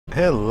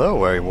Hello,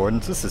 Wary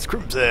Wardens, this is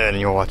Crimson, and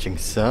you're watching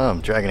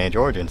some Dragon Age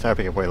Origins.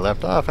 Happy where we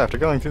left off after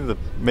going through the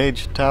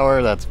Mage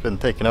Tower that's been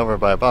taken over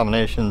by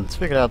abominations,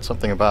 figured out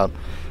something about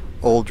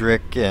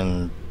Uldric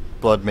and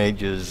Blood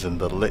Mages and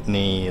the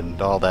Litany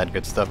and all that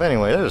good stuff.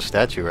 Anyway, there's a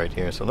statue right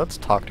here, so let's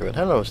talk to it.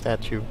 Hello,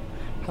 statue.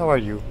 How are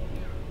you?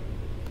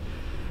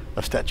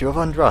 A statue of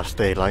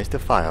Andraste lies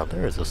defiled.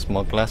 There is a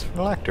small glass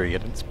phylactery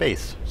at its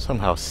base,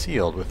 somehow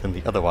sealed within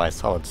the otherwise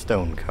solid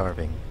stone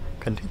carving.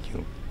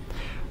 Continue.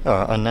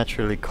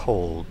 Unnaturally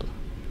cold.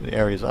 The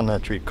area is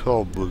unnaturally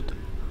cold.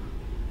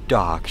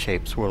 Dark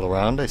shapes swirl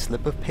around a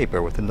slip of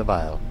paper within the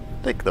vial.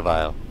 Take the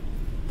vial.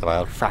 The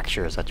vial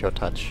fractures at your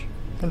touch.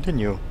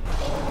 Continue.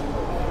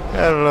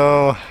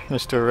 Hello,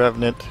 Mr.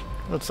 Revenant.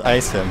 Let's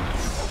ice him.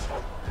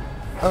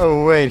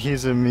 Oh wait,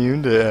 he's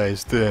immune to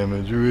ice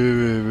damage.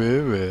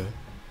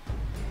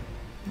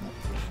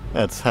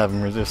 Let's have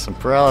him resist some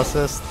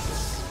paralysis.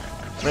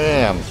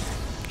 Bam!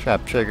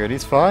 Trap triggered.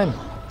 He's fine.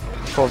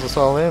 Pulls us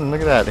all in. Look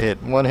at that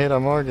hit. One hit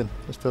on Morgan.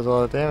 Just does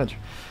all the damage.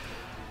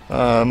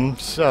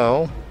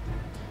 So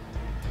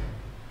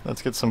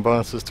let's get some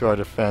bonuses to our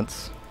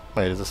defense.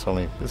 Wait, this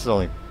is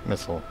only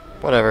missile.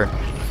 Whatever.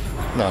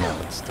 No,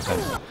 it's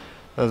defense.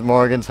 There's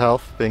Morgan's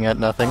health being at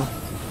nothing.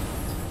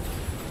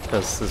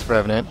 Because this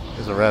Revenant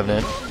is a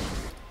Revenant.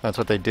 That's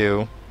what they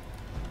do.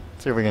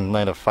 Let's see if we can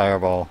land a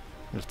fireball.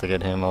 Just to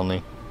get him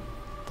only.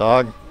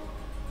 Dog.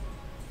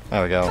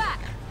 There we go.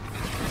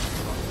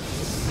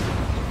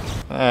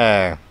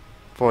 There.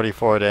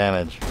 44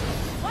 damage.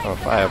 Oh,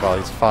 fireball.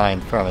 He's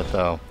fine from it,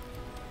 though.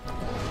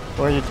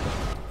 Well,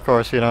 of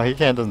course, you know, he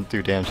doesn't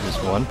do damage to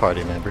just one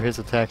party member. His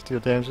attacks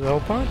deal damage to the whole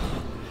party.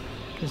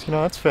 Because, you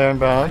know, that's fair and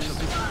balanced.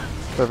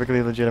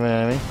 Perfectly legitimate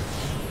enemy.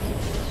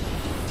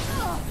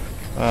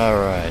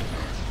 Alright.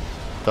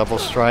 Double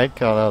strike.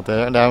 Oh,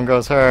 down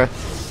goes her.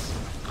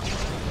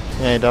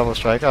 Yay, double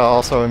strike. Oh,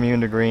 also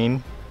immune to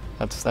green.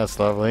 That's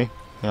lovely.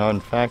 You know, in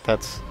fact,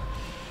 that's,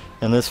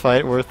 in this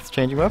fight, worth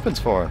changing weapons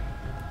for.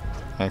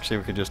 Actually,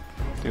 we could just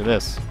do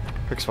this.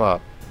 Quick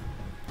swap.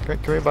 Can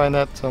we bind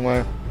that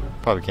somewhere?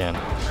 Probably can.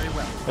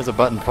 There's a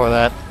button for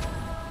that.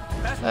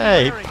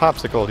 Hey, he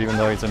popsicled even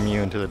though he's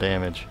immune to the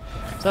damage.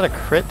 Is that a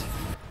crit?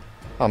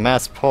 Oh,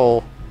 mass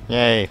pull.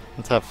 Yay.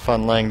 Let's have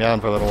fun laying down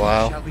for a little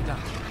while.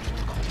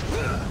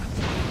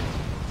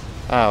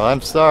 Oh, I'm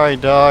sorry,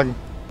 dog.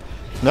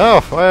 No,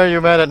 why are you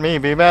mad at me?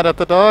 Be mad at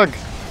the dog.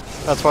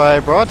 That's why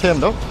I brought him.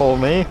 Don't pull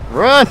me.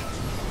 Run!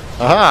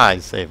 Aha! He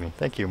saved me.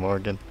 Thank you,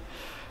 Morgan.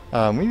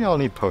 We all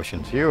need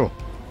potions. You.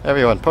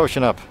 Everyone,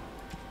 potion up.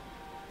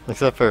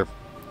 Except for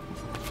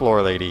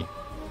floor lady.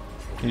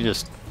 You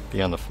just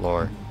be on the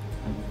floor.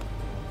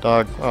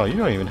 Dog. Oh, you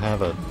don't even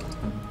have a...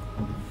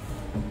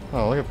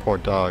 Oh, look at poor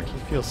dog.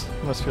 He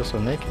must feel so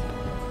naked.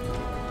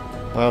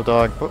 Well,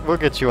 dog, we'll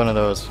get you one of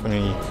those when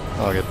we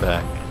all get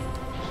back.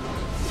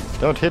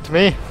 Don't hit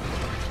me.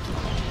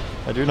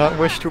 I do not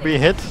wish to be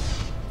hit.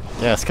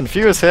 Yes,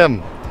 confuse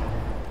him.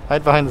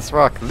 Hide behind this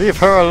rock. Leave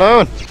her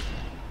alone.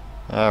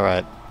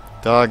 Alright.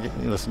 Dog,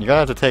 listen, you're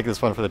gonna have to take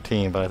this one for the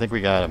team, but I think we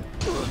got him.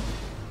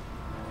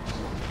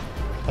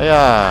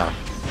 Yeah.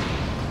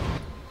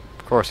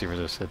 Of course he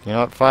resisted. You know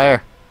what?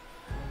 Fire.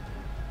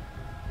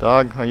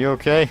 Dog, are you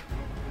okay?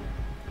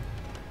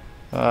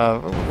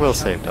 We'll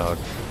save dog.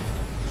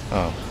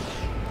 Oh.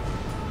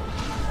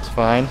 It's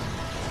fine.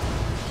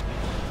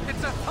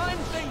 It's a fine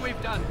thing we've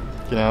done.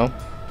 You know,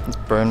 let's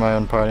burn my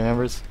own party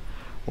members.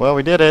 Well,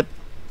 we did it,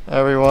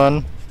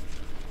 everyone.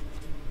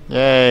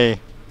 Yay.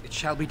 It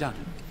shall be done.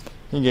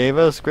 He gave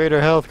us greater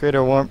health,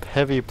 greater warmth,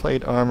 heavy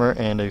plate armor,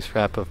 and a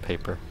scrap of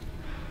paper.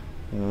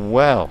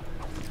 Well,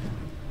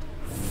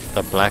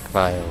 the black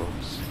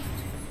vials.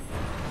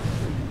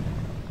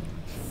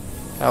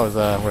 That was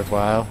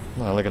worthwhile.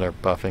 Oh, look at her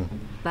buffing.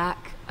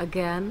 Back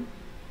again?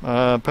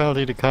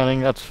 Penalty to cunning,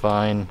 that's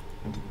fine.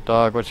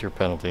 Dog, what's your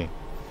penalty?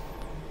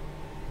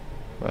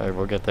 Right,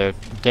 we'll get there.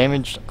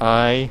 Damaged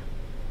eye,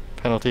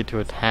 penalty to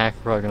attack,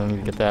 we're probably gonna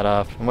need to get that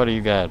off. And what do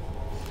you got?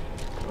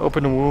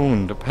 Open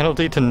wound, a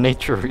penalty to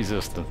nature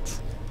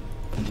resistance.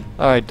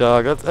 Alright,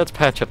 dog, let's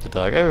patch up the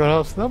dog. Everyone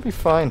else, they'll be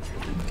fine.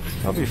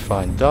 They'll be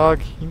fine.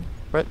 Dog,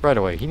 right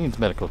away, he needs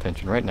medical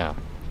attention right now.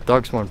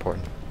 Dog's more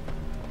important.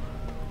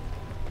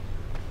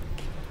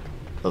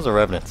 Those are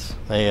Revenants.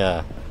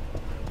 They're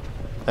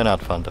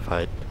not fun to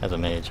fight as a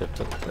mage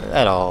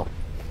at all.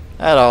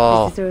 At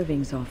all. This is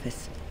Irving's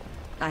office.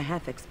 I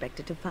half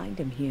expected to find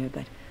him here,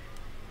 but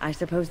I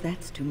suppose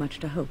that's too much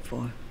to hope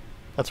for.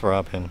 Let's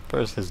rob him.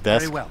 Where's his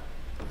desk? Very well.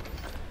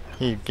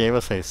 He gave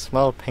us a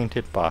small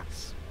painted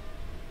box.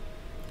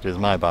 It is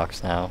my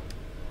box now.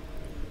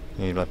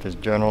 He left his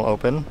journal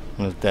open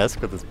on his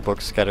desk with his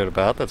books scattered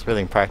about. That's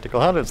really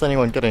impractical. How does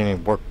anyone get any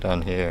work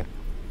done here?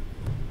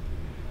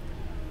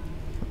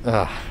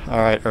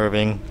 Alright,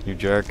 Irving, you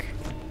jerk.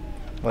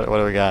 What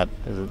do we got?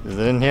 Is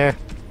it in here?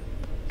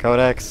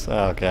 Codex?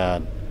 Oh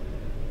god.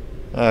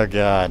 Oh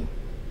god.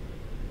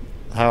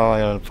 How am I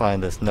gonna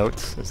find this?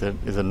 Notes? Is it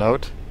a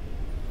note?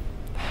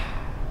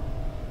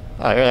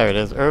 Ah, there it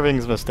is.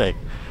 Irving's mistake.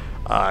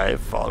 I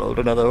followed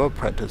another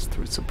apprentice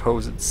through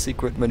supposed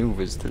secret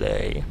maneuvers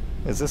today.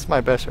 Is this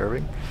my best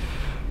Irving?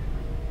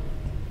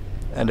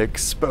 And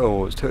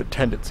exposed her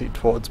tendency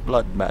towards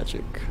blood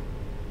magic.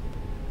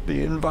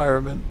 The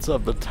environments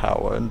of the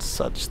tower and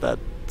such that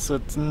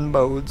certain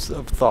modes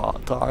of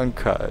thought are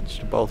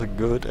encouraged, both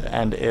good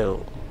and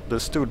ill. The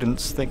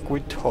students think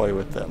we toy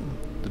with them.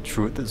 The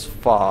truth is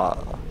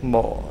far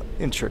more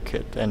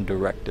intricate and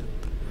directed.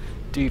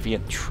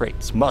 Deviant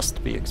traits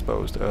must be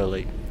exposed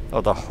early,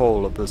 or the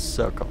whole of the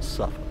circle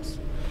suffers.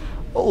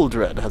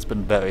 Uldred has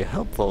been very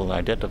helpful in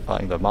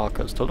identifying the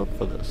markers to look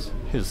for this.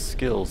 His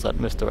skills at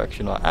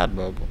misdirection are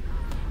admirable.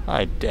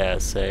 I dare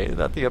say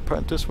that the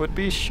apprentice would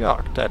be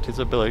shocked at his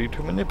ability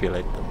to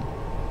manipulate them.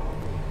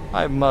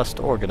 I must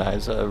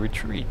organize a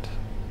retreat,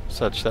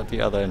 such that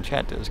the other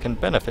enchanters can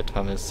benefit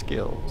from his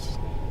skills.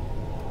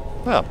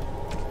 Well,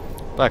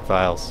 Black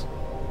Vials.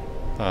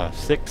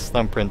 6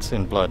 thumbprints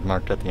in blood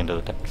marked at the end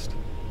of the text.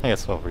 I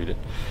guess I'll read it.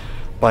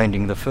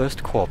 Binding the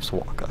first corpse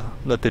walker,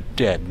 let the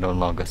dead no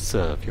longer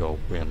serve your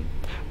whim.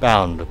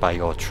 Bound by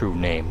your true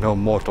name, no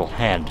mortal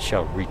hand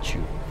shall reach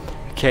you.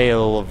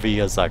 Kael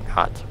via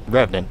Zagat,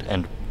 revenant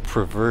and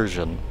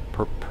perversion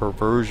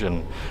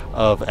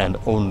of an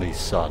only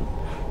son.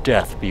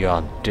 Death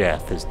beyond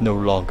death is no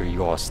longer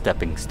your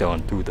stepping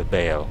stone through the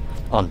veil.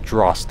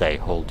 Andraste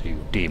hold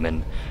you,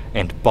 demon,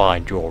 and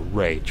bind your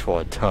rage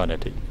for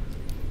eternity.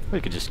 We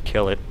could just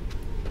kill it,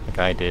 like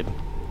I did.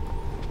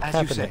 As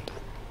you say.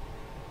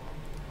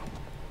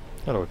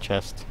 Hello,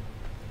 chest.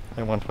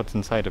 I want what's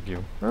inside of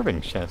you.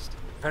 Irving's chest.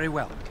 Very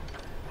well.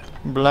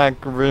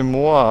 Black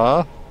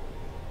Grimoire.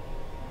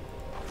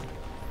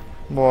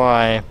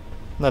 Boy,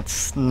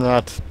 let's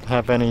not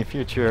have any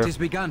future. It is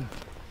begun.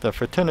 The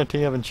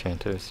Fraternity of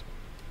Enchanters.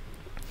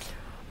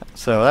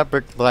 So that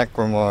Black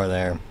Grimoire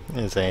there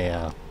is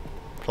a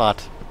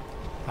plot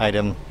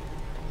item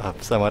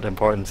of somewhat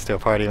importance to a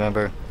party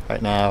member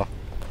right now.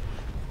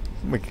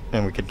 We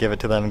could give it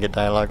to them and get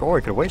dialogue, or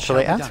we could wait till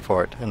they ask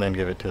for it and then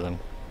give it to them.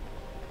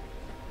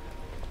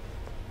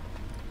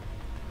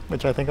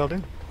 Which I think I'll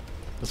do.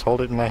 Just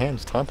hold it in my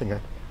hands, taunting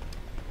her.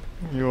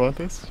 You want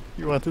this?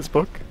 You want this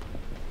book?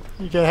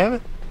 You can't have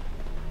it?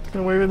 It's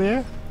gonna wave in the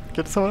air?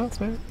 Get it to someone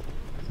else, maybe?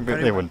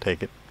 But they wouldn't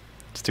take it.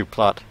 It's too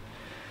plot.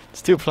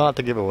 It's too plot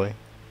to give away.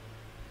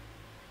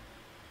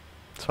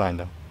 It's fine,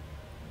 though.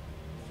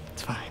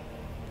 It's fine.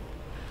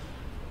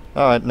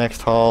 Alright,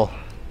 next hall.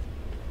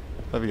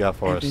 What have you got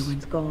for us?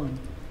 Everyone's gone.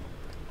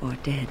 Or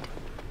dead.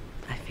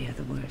 I fear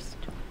the worst.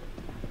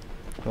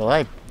 Well,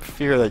 I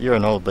fear that you're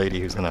an old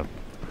lady who's gonna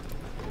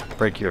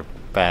break your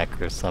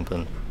back or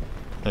something.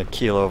 Gonna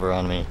keel over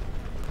on me.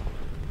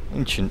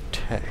 Ancient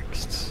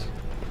texts.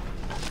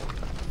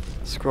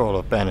 Scroll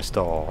of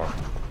Bannistar.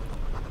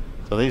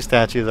 So these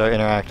statues are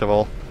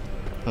interactable,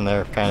 and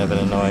they're kind of an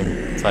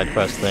annoying side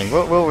quest thing.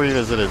 We'll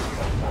revisit it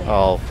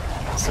all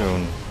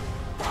soon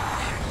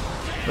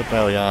with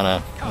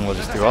Eliana, and we'll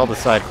just do all the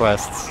side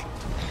quests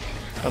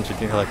once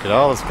we collected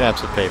all the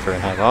scraps of paper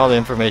and have all the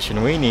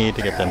information we need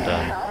to get them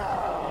done.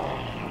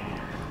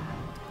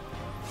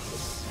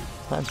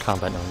 Live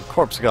combat known.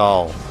 Corpse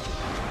Gall.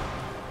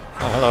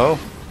 Oh, hello.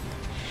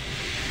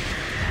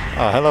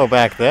 Oh, hello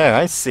back there.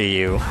 I see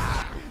you.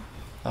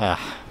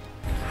 Ah.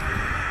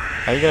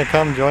 Are you gonna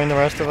come join the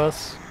rest of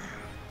us?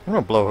 I'm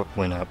gonna blow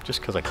Win up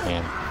just because I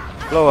can.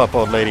 Blow up,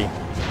 old lady.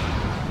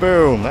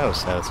 Boom! That was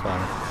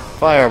satisfying.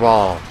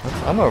 Fireball.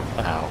 I'm a...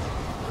 Ow.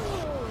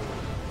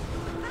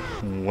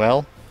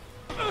 Well.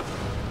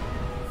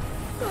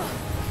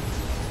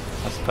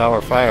 That's the power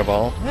of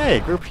Fireball. Hey,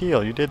 group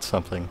heal. You did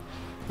something.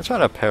 Let's try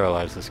to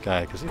paralyze this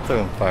guy because he's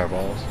throwing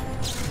fireballs.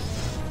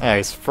 Yeah,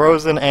 he's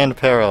frozen and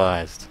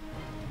paralyzed.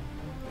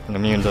 And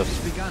immune to...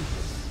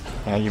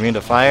 you immune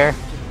to fire?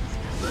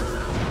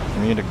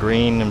 Immune to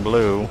green and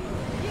blue.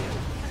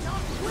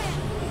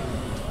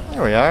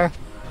 There we are.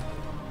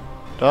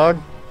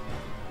 Dog.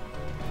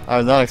 I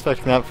was not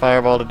expecting that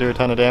fireball to do a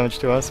ton of damage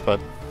to us, but...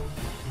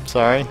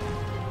 sorry.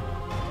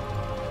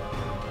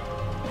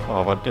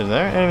 Oh, what is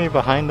there? Enemy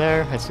behind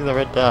there? I see the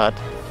red dot.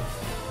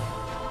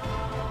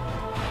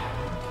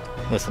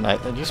 Listen, I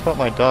just want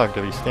my dog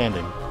to be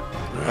standing.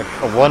 Like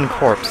a one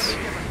corpse.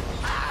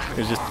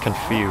 He's just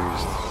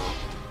confused.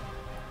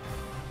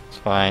 It's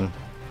fine.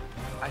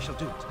 I shall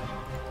do it.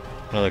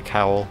 Another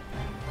cowl.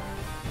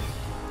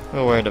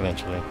 We'll wear it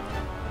eventually.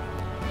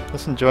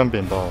 Let's enjoy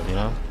being bald, you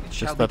know?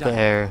 Just let the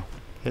hair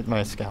hit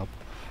my scalp.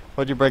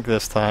 What'd you break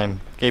this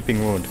time?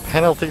 Gaping wound.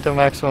 Penalty to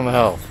maximum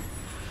health.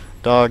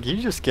 Dog, you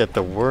just get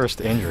the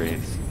worst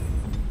injuries.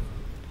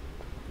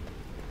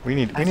 We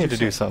need to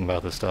do something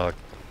about this dog.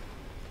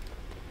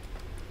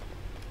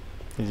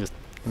 He's just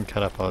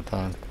cut up all the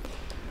time.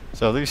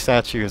 So these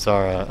statues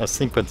are a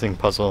sequencing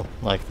puzzle,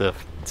 like the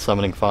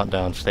summoning font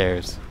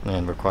downstairs,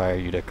 and require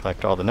you to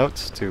collect all the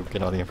notes to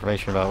get all the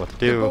information about what to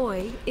do. The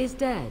boy is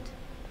dead.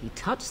 He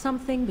touched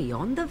something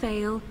beyond the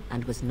veil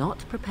and was not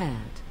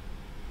prepared.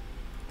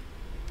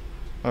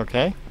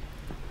 Okay.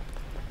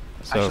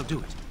 So, I shall do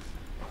it.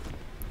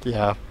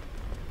 Yeah.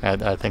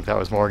 I think that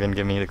was Morgan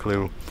giving me the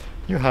clue.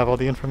 You have all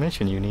the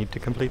information you need to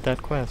complete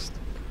that quest.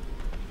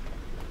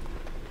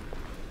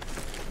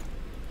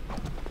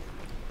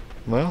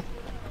 Well,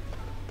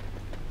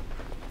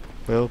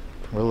 we'll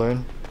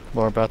learn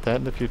more about that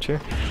in the future.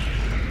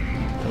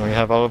 And we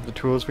have all of the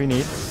tools we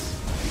need,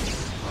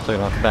 so we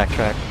don't have to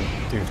backtrack,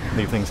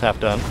 leave things half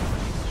done.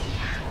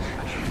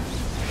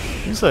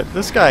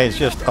 This guy is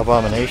just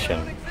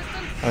abomination.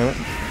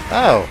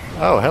 Oh,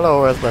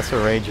 hello, Lesser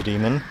Rage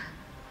Demon.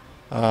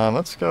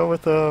 Let's go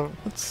with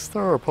let's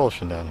throw a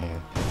repulsion down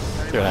here.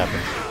 See what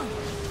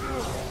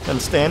happens.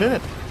 And stand in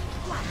it.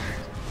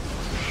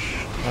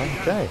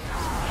 Okay.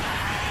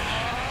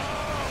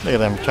 Look at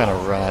them trying to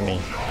run at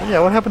me. But yeah,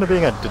 what happened to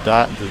being a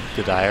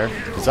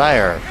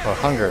desire, or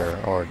hunger,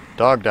 or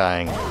dog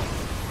dying?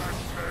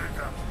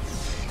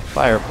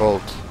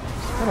 Firebolt.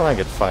 Why don't I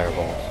get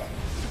Firebolt?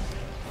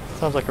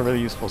 Sounds like a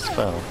really useful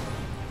spell.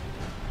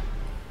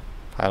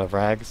 Pile of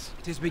rags.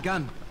 It has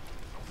begun.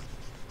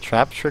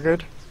 Trap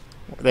triggered?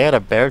 They had a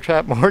bear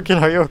trap, Morgan,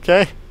 are you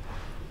okay?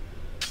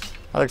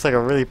 That looks like a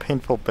really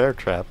painful bear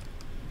trap.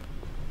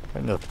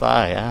 Right in the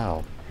thigh,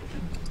 ow.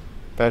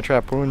 Bear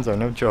trap wounds are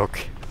no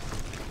joke.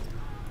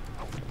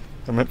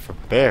 They're meant for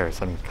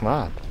bears, I mean, come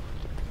on.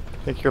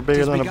 Think you're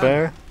bigger than a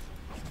bear?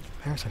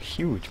 Bears are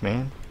huge,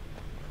 man.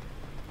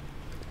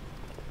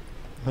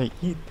 They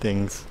eat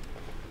things.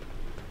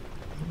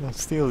 They'll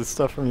steal the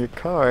stuff from your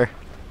car.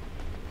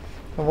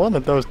 I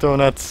wanted those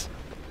donuts.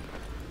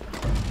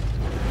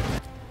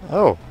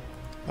 Oh.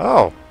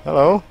 Oh,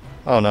 hello.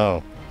 Oh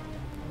no.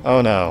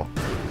 Oh no.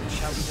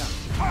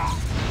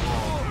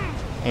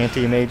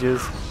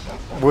 Anti-mages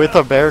with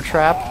a bear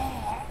trap.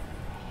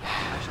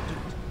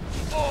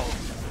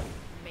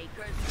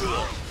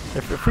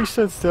 If we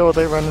stood still, would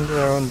they run into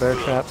their own bear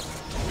trap?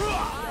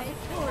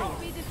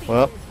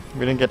 Well,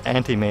 we didn't get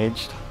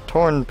anti-maged.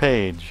 Torn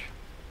page.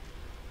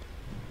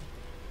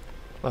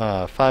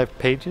 5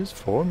 pages,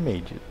 4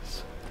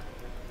 mages.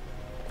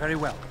 Very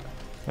well.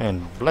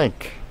 And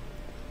blank.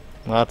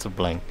 Lots of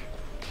blank.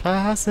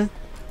 Closet.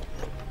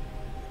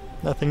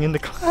 Nothing in the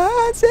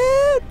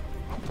closet.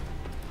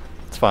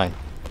 It's fine.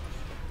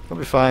 It'll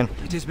be fine.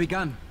 It has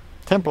begun.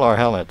 Templar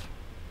helmet.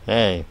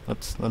 Hey,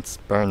 let's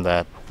burn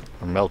that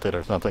or melt it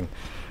or something.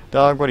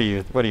 Dog, what do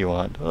you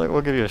want?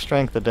 We'll give you a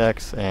strength, a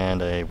dex,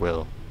 and a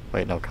will.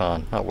 Wait, no,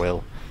 con, not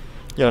will.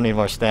 You don't need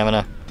more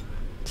stamina.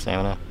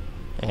 Stamina.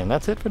 And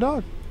that's it for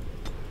dog.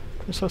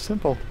 You're so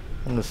simple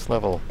on this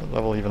level. What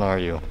level even are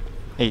you?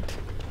 8.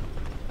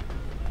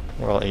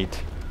 We're all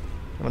 8.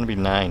 I'm gonna be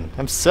 9.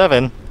 I'm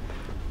 7!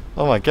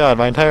 Oh my god,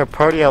 my entire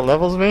party out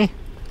levels me?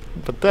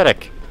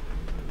 Pathetic.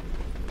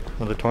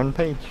 Another torn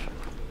page.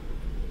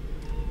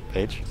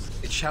 Page.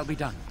 It shall be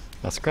done.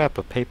 A scrap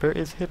of paper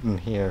is hidden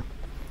here.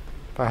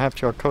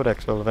 Perhaps your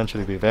codex will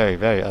eventually be very,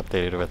 very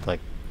updated with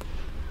like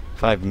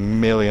 5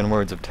 million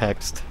words of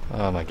text.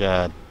 Oh my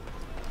god.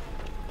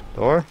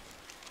 Door?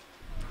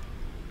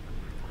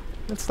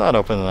 Let's not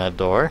open that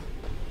door.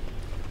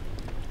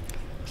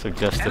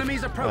 Suggested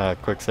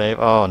quick save.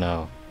 Oh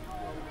no.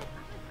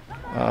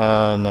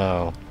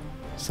 No.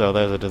 So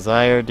there's a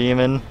desire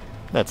demon.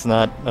 That's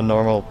not a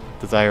normal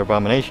desire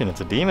abomination,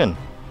 it's a demon.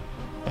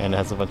 And it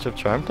has a bunch of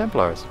charmed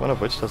Templars, one of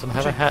which doesn't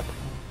have a hat.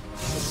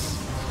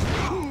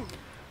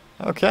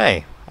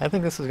 Okay, I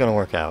think this is gonna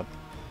work out.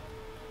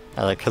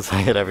 I like because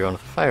I hit everyone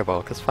with a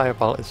fireball, because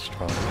fireball is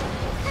strong.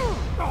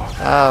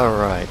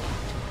 Alright.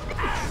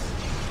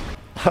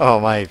 Oh,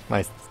 my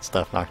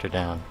stuff knocked her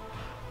down.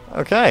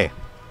 Okay.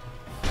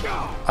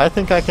 I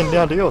think I can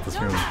now deal with this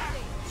room.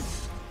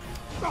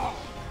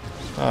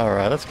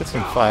 Alright, let's get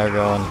some fire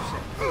going.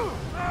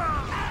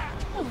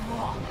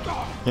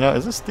 You know,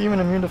 is this demon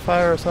immune to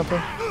fire or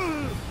something?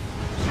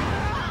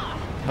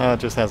 No, it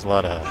just has a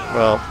lot of...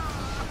 Well...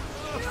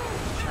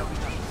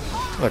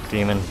 Look,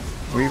 demon.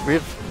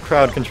 We've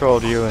crowd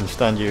controlled you and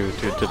stunned you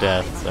to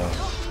death, so...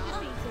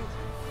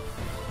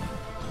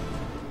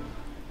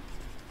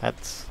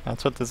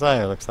 That's what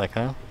desire looks like,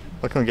 huh?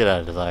 What can we get out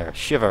of desire?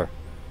 Shiver.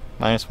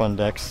 -1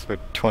 dex for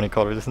 20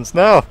 cold resistance.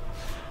 No!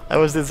 I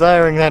was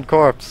desiring that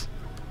corpse.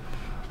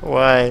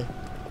 Why?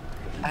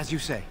 As you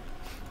say.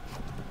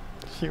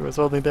 She was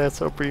only there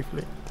so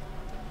briefly.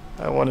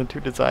 I wanted to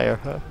desire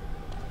her.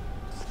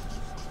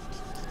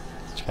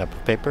 Scrap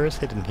of paper is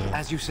hidden here.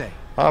 As you say.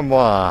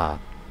 Armoire.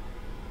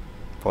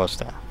 Poor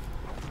staff.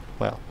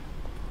 Well.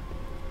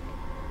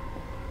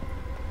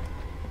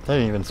 I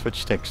didn't even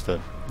switch sticks to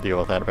deal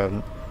with that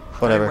rodent.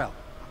 Whatever. Very well.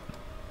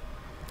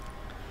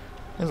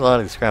 There's a lot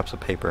of these scraps of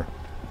paper.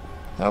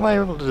 How am I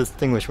able to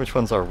distinguish which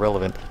ones are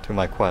relevant to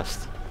my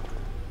quest?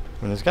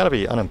 I mean, there's gotta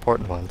be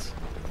unimportant ones.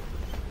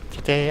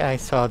 Today I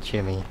saw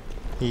Jimmy.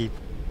 He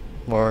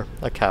wore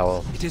a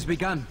cowl. It has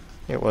begun.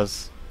 It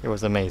was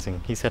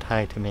amazing. He said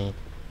hi to me.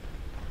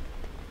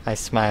 I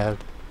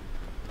smiled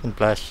and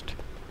blushed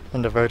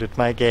and averted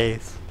my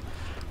gaze.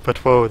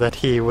 But woe that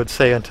he would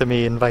say unto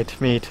me, invite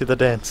me to the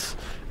dance.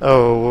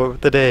 Oh,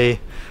 the day,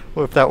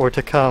 if that were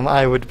to come,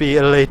 I would be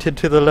elated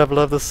to the level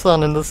of the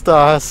sun and the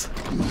stars.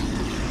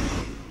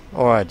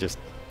 Or I'd just,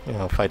 you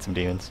know, fight some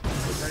demons.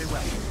 Very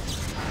well.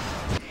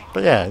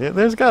 But yeah,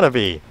 there's gotta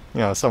be, you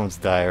know, someone's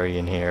diary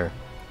in here.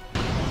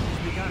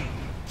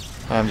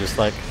 I'm just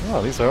like,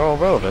 oh, these are all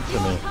relevant to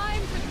me.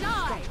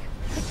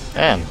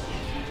 And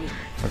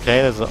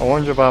Okay, there's an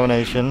orange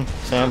abomination,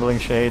 shambling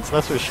shades.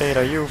 Lesser shade,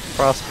 are you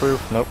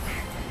frostproof? Nope.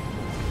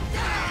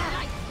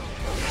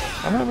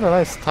 I'm having a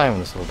nice time in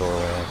this little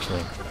doorway,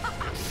 actually.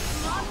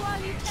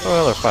 Oh,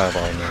 another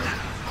fireball in there.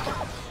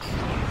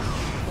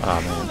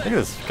 Oh man, look at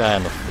this guy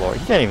on the floor.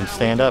 He can't even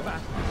stand up.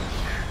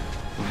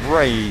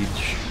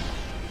 Rage.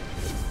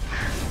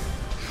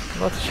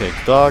 Let's shake,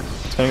 dog.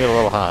 It's gonna get a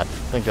little hot.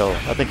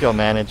 I think you'll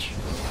manage.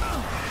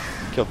 I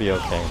think you'll be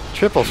okay.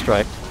 Triple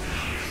strike.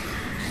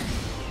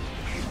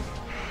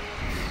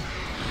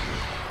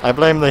 I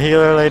blame the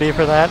healer lady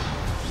for that.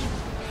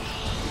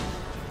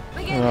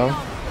 You know,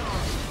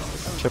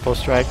 triple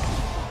strike.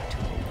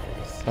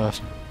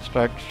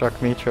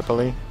 Struck me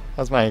triply.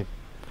 How's my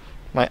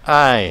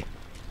eye?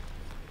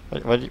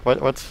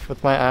 What's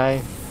with my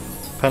eye?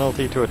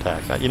 Penalty to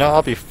attack. You know,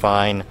 I'll be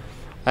fine.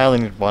 I only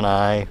need one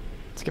eye.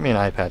 Just give me an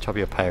eye patch. I'll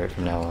be a pirate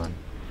from now on.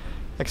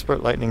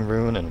 Expert lightning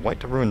rune and white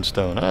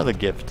runestone. Another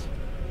gift.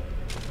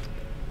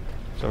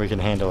 So we can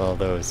handle all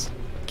those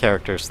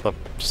character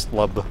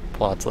slub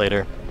plots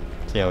later.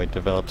 See how he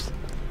develops.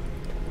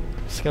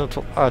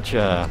 Skeletal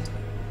Archer.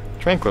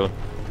 Tranquil.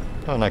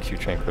 Oh, not you,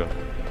 Tranquil.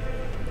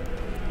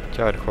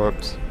 Jarred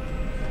Corpse.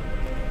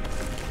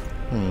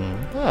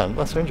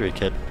 Lesser injury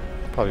kit.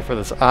 Probably for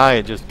this eye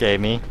it just gave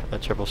me.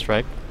 That triple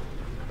strike.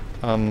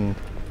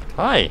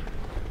 Hi.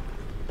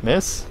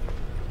 Miss?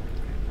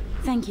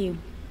 Thank you.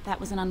 That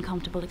was an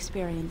uncomfortable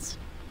experience.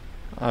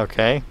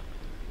 Okay.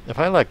 If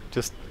I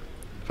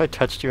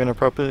touched you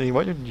inappropriately,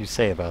 what did you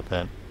say about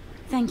that?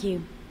 Thank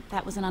you.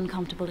 That was an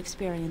uncomfortable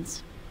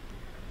experience.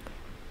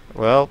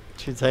 Well,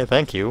 she'd say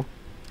thank you.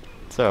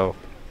 So,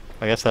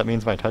 I guess that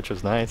means my touch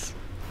was nice.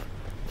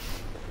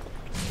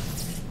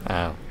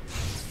 Ow.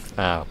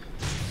 Ow.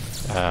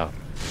 Ow.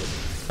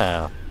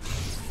 Ow.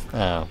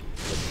 Ow.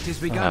 Tis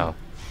begun. Ow.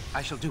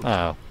 I shall do it.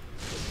 Ow.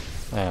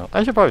 Ow.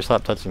 I should probably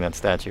stop touching that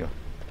statue.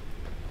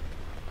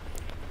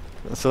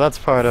 So that's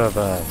part of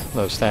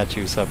those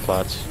statue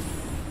subplots.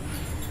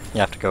 You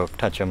have to go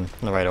touch them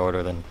in the right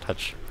order, then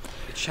touch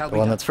It shall the be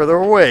one done. that's further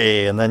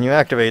away, and then you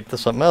activate the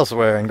something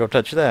elsewhere and go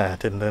touch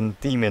that, and then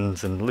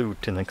demons and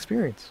loot and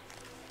experience.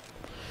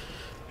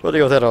 We'll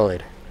deal with that all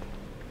later.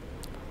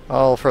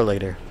 All for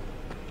later.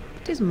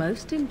 It is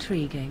most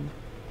intriguing.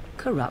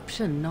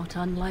 Corruption not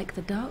unlike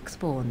the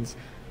Darkspawns.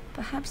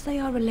 Perhaps they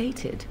are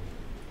related.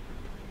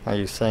 Are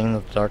you saying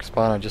that the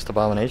Darkspawn are just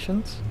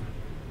abominations?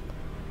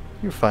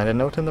 You find a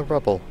note in the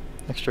rubble.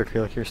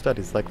 Extracurricular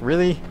studies. Like,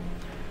 really?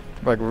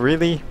 Like,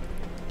 really?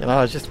 You know,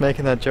 I was just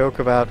making that joke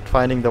about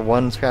finding the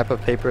one scrap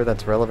of paper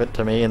that's relevant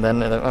to me, and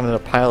then I'm in a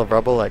pile of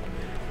rubble like,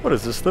 what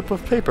is this slip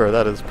of paper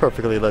that is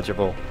perfectly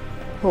legible?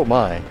 Oh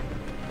my.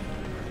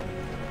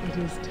 It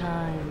is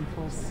time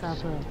for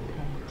supper,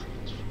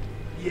 pet.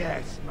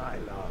 Yes, my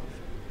love.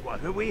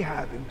 What are we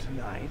having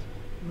tonight?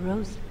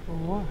 Roast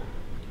boar,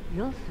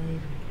 your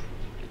favorite,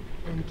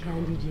 and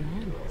candied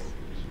yams.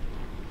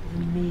 The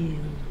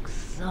meal looks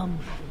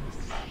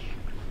sumptuous.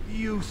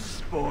 You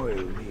spoil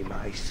me,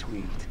 my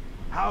sweet.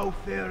 How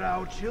fare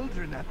our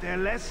children at their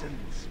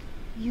lessons?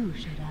 You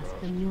should ask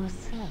them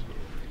yourself.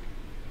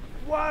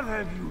 What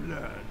have you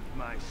learned,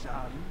 my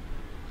son?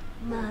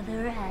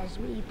 Mother has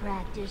me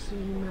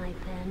practicing my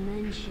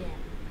penmanship.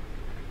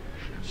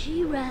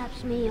 She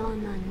raps me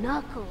on the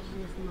knuckles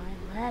if my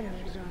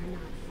letters are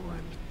not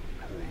formed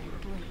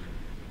correctly.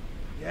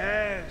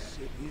 Yes,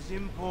 it is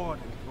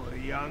important for a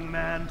young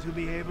man to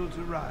be able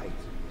to write.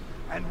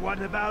 And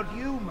what about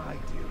you, my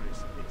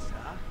dearest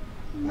Lissa?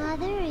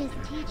 Mother is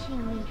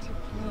teaching me to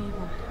play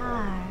the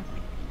harp.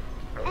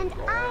 And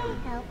I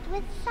helped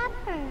with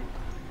supper.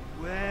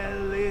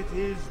 Well, it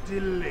is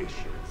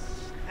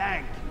delicious.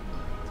 Thank you,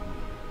 my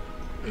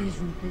dear.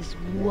 Isn't this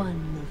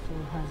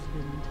wonderful,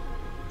 husband?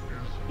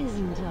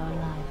 Isn't our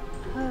life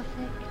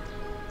perfect?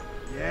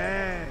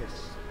 Yes,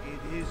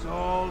 it is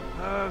all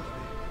perfect.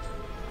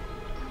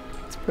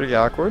 It's pretty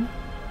awkward.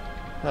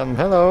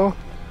 Hello.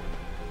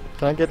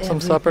 Can I get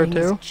some supper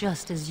Everything too? is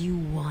just as you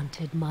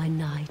wanted, my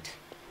knight.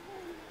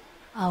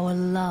 Our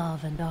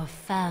love and our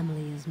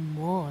family is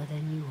more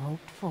than you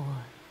hoped for.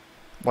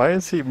 Why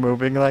is he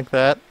moving like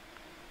that?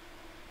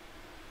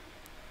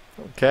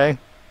 Okay.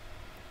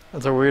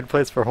 That's a weird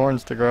place for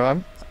horns to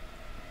grow.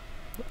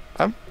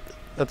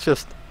 That's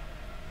just,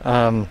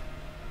 what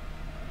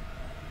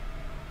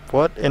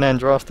in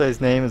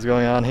Andraste's name is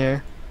going on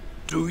here?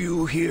 Do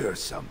you hear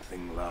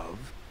something,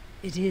 love?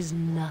 It is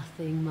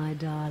nothing, my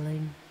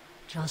darling.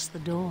 Just the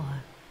door.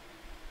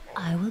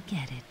 I will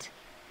get it.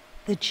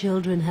 The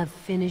children have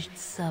finished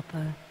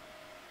supper.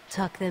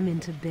 Tuck them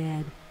into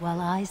bed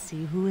while I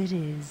see who it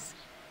is.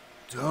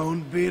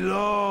 Don't be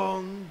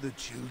long. The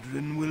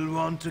children will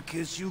want to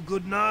kiss you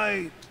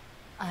goodnight.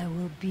 I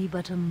will be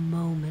but a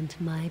moment,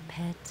 my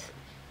pet.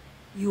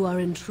 You are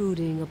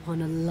intruding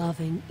upon a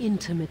loving,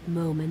 intimate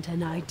moment,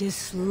 and I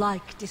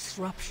dislike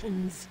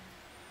disruptions.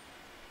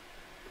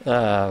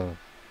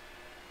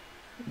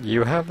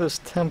 You have this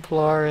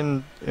Templar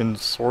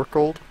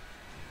ensorcelled?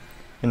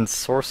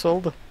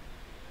 Ensorcelled?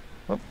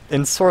 Oh,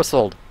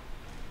 ensorcelled.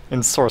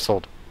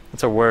 Ensorcelled.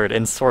 It's a word,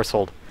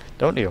 ensorcelled.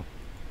 Don't you?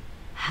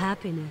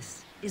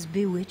 Happiness is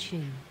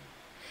bewitching.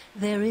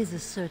 There is a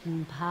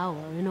certain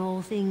power in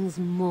all things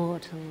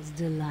mortals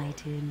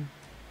delight in.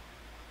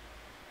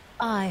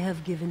 I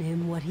have given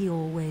him what he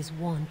always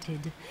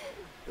wanted.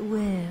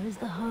 Where is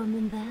the harm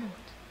in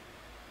that?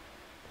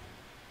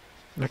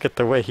 Look at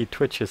the way he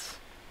twitches.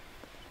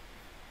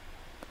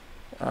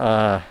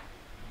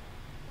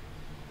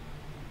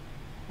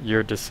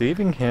 You're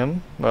deceiving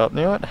him? Well, you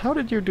know what? How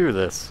did you do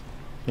this?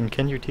 And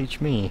can you teach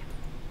me?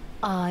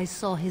 I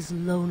saw his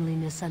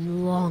loneliness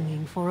and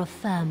longing for a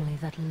family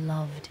that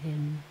loved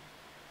him.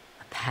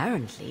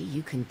 Apparently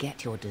you can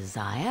get your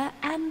desire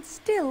and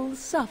still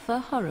suffer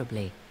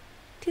horribly.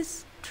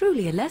 'Tis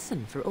truly a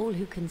lesson for all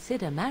who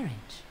consider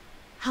marriage.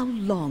 How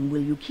long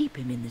will you keep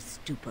him in this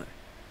stupor?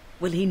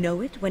 Will he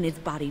know it when his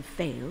body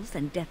fails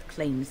and death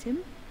claims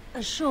him?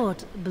 A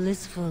short,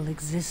 blissful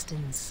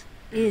existence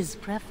is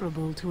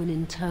preferable to an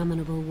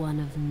interminable one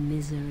of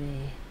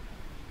misery.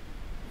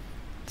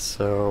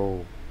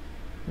 So,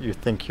 you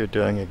think you're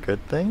doing a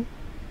good thing?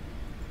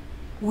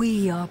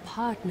 We are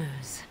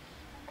partners.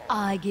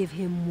 I give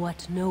him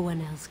what no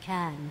one else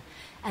can,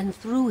 and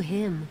through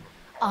him,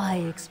 I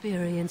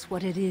experience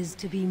what it is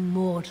to be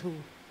mortal.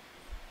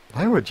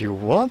 Why would you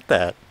want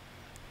that?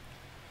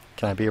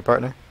 Can I be your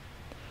partner?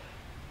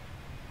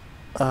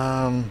 Do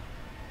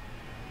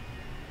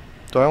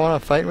I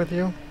want to fight with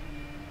you?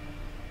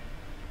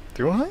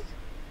 Do I?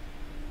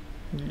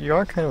 You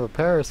are kind of a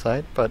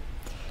parasite, but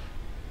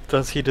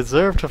does he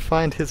deserve to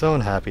find his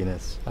own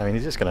happiness? I mean,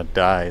 he's just gonna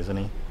die, isn't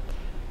he?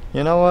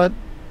 You know what?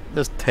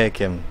 Just take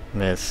him,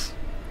 miss.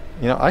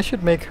 You know, I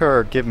should make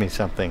her give me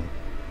something.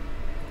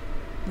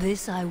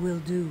 This I will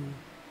do.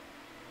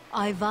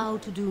 I vow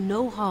to do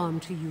no harm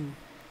to you,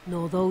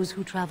 nor those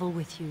who travel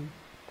with you.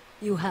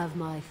 You have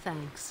my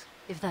thanks,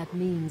 if that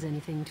means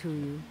anything to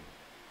you.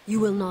 You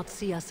will not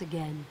see us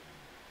again.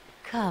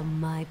 Come,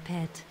 my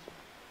pet.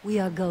 We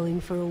are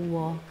going for a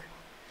walk.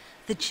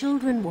 The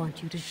children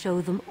want you to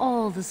show them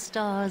all the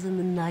stars in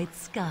the night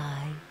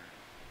sky.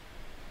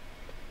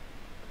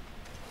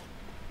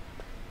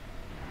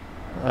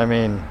 I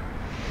mean,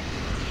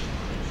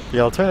 the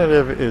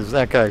alternative is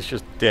that guy's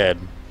just dead,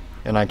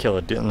 and I kill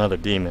another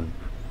demon.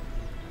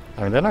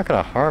 I mean, they're not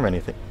gonna harm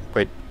anything.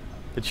 Wait,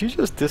 did she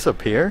just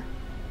disappear?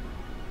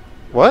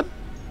 What?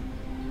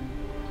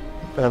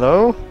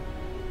 Hello?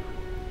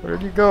 Where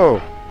did you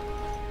go?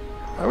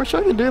 I wish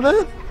I could do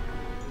that.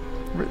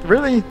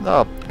 Really?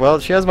 Oh, well,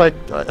 she has my...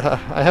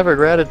 I have her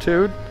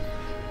gratitude.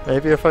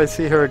 Maybe if I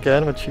see her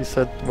again, what she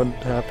said wouldn't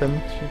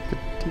happen, she could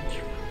teach.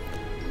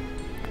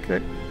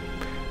 Okay.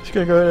 Just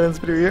gonna go ahead and end this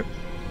video here.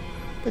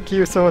 Thank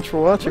you so much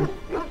for watching.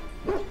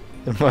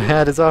 And my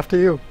hat is off to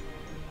you.